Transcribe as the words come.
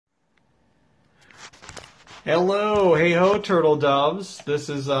Hello, hey ho, turtle doves. This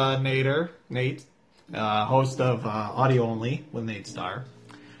is Nate, host of Audio Only with Nate Starr,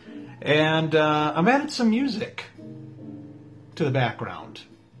 and I've added some music to the background.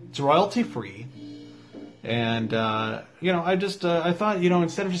 It's royalty free, and I thought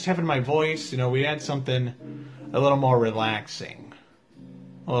instead of just having my voice, we add something a little more relaxing,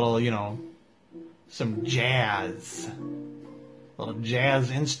 a little some jazz, a little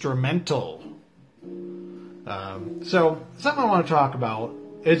jazz instrumental. So something I want to talk about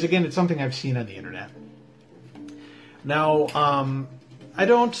is, again, it's something I've seen on the internet. Now, I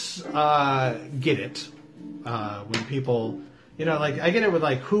don't get it when people, I get it with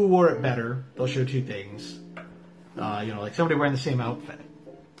who wore it better. They'll show two things, like somebody wearing the same outfit.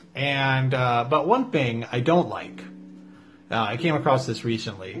 And but one thing I don't like, I came across this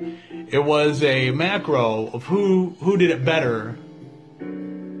recently. It was a macro of who did it better,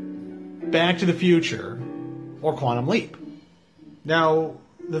 Back to the Future or Quantum Leap. Now,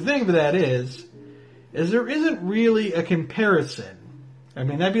 the thing with that is there isn't really a comparison. I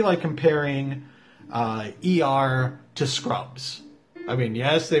mean, that'd be like comparing ER to Scrubs. I mean,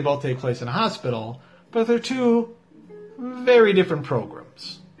 yes, they both take place in a hospital, but they're two very different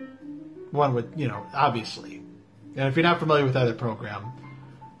programs. One with, obviously. And if you're not familiar with either program,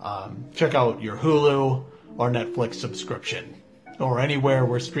 check out your Hulu or Netflix subscription, or anywhere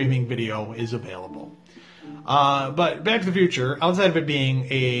where streaming video is available. But Back to the Future, outside of it being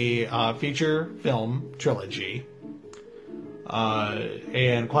a feature film trilogy,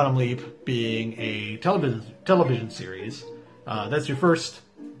 and Quantum Leap being a television series, that's your first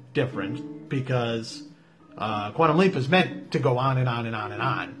difference, because Quantum Leap is meant to go on and on and on and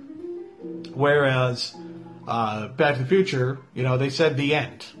on. Whereas Back to the Future, they said the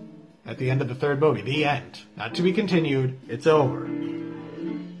end. At the end of the third movie, the end. Not to be continued, it's over.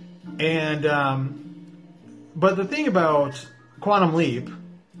 And but the thing about Quantum Leap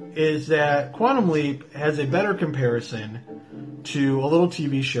is that Quantum Leap has a better comparison to a little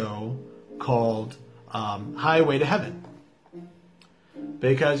TV show called Highway to Heaven.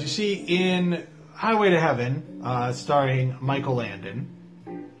 Because you see, in Highway to Heaven, starring Michael Landon,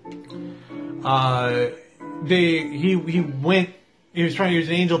 he was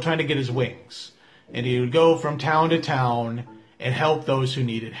an angel trying to get his wings. And he would go from town to town and help those who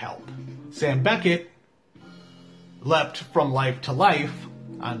needed help. Sam Beckett leapt from life to life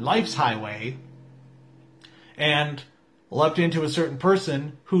on life's highway and leapt into a certain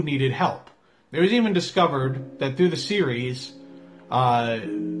person who needed help. It was even discovered that through the series,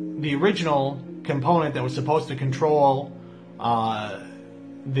 the original component that was supposed to control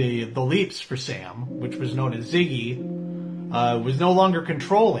the leaps for Sam, which was known as Ziggy, was no longer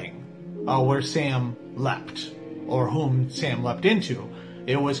controlling where Sam leapt or whom Sam leapt into.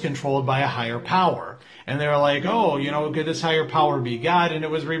 It was controlled by a higher power. And they were like, could this higher power be God? And it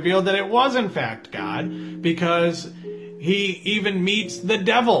was revealed that it was in fact God, because he even meets the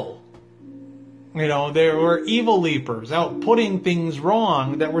devil. There were evil leapers out putting things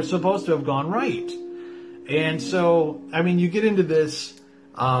wrong that were supposed to have gone right. And so, I mean, you get into this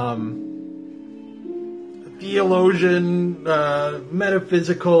theologian,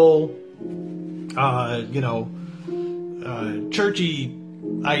 metaphysical, churchy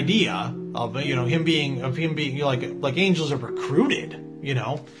idea of him being like angels are recruited,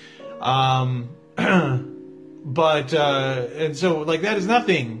 but and so that is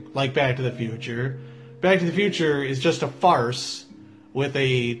nothing like Back to the Future. Back to the Future is just a farce with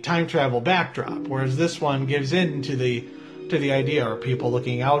a time travel backdrop, whereas this one gives in to the idea: are people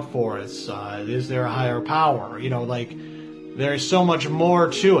looking out for us? Is there a higher power? There's so much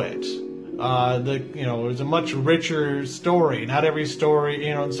more to it. It was a much richer story. Not every story,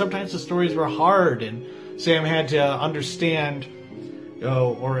 and sometimes the stories were hard, and Sam had to understand,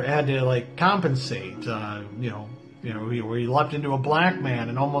 or had to compensate. Where he leapt into a black man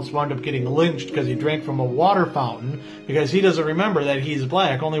and almost wound up getting lynched because he drank from a water fountain, because he doesn't remember that he's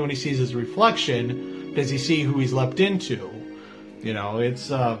black. Only when he sees his reflection does he see who he's leapt into. It's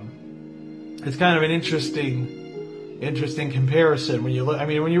kind of an interesting comparison when you look. I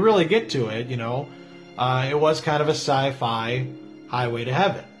mean, when you really get to it, it was kind of a sci-fi Highway to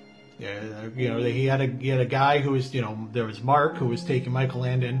Heaven. He had a guy who was, there was Mark, who was taking Michael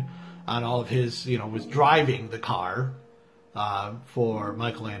Landon on all of his, was driving the car for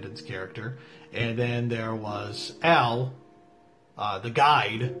Michael Landon's character, and then there was Al, the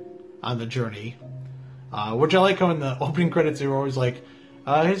guide on the journey, which I like how in the opening credits they were always like,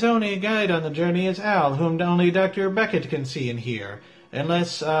 his only guide on the journey is Al, whom only Dr. Beckett can see and hear,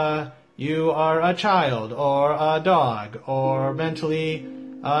 unless you are a child or a dog or mentally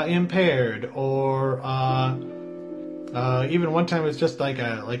impaired, or even one time it was just like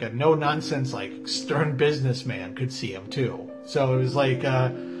a no nonsense like stern businessman could see him too. So it was like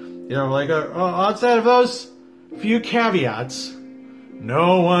outside of those few caveats,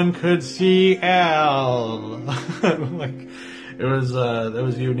 no one could see Al. Like it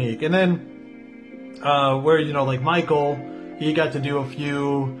was unique. And then where like Michael, he got to do a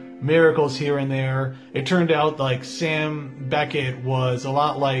few miracles here and there. It turned out like Sam Beckett was a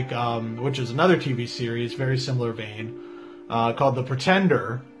lot like, which is another TV series, very similar vein, called The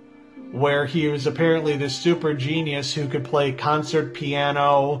Pretender, where he was apparently this super genius who could play concert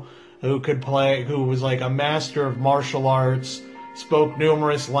piano, who was like a master of martial arts, spoke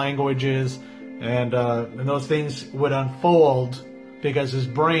numerous languages, and those things would unfold because his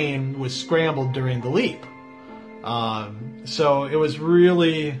brain was scrambled during the leap. So it was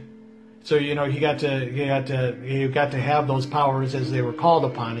really, so he got to have those powers as they were called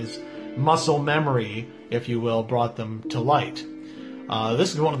upon. His muscle memory, if you will, brought them to light.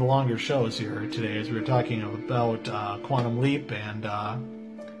 This is one of the longer shows here today, as we were talking about Quantum Leap and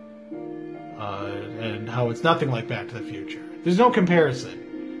how it's nothing like Back to the Future. There's no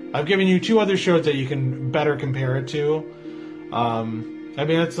comparison. I've given you two other shows that you can better compare it to.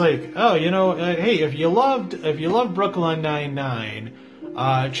 It's like, hey, if you loved Brooklyn Nine-Nine,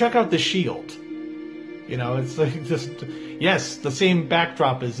 check out The Shield. It's like just, yes, the same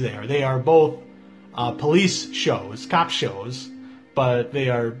backdrop is there. They are both police shows, cop shows, but they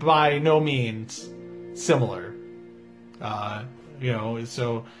are by no means similar. But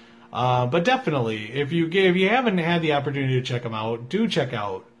definitely, if you haven't had the opportunity to check them out, do check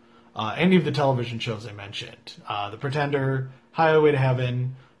out any of the television shows I mentioned. The Pretender, Highway to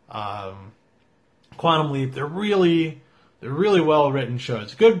Heaven, Quantum Leap. They're really well written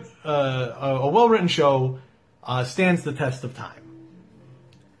shows. Good, a well written show stands the test of time.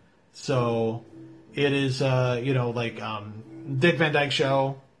 So it is, Dick Van Dyke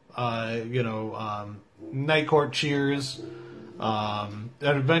Show, Night Court, Cheers. And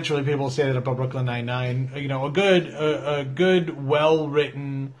eventually people say that about Brooklyn Nine-Nine. A good,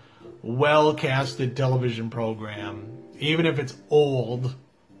 well-written, well-casted television program, even if it's old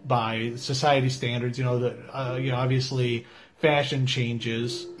by society standards. Obviously fashion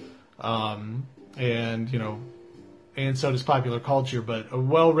changes, and so does popular culture. But a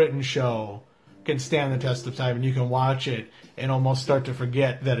well-written show can stand the test of time, and you can watch it and almost start to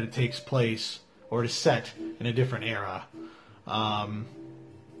forget that it takes place or is set in a different era.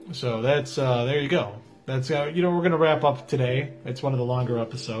 So that's there you go. That's we're going to wrap up today. It's one of the longer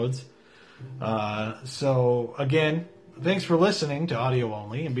episodes. So again, thanks for listening to Audio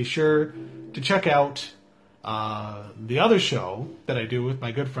Only, and be sure to check out the other show that I do with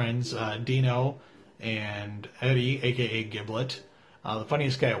my good friends Dino and Eddie, aka Giblet, The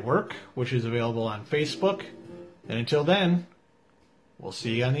Funniest Guy at Work, which is available on Facebook. And until then, we'll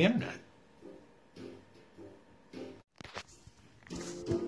see you on the internet.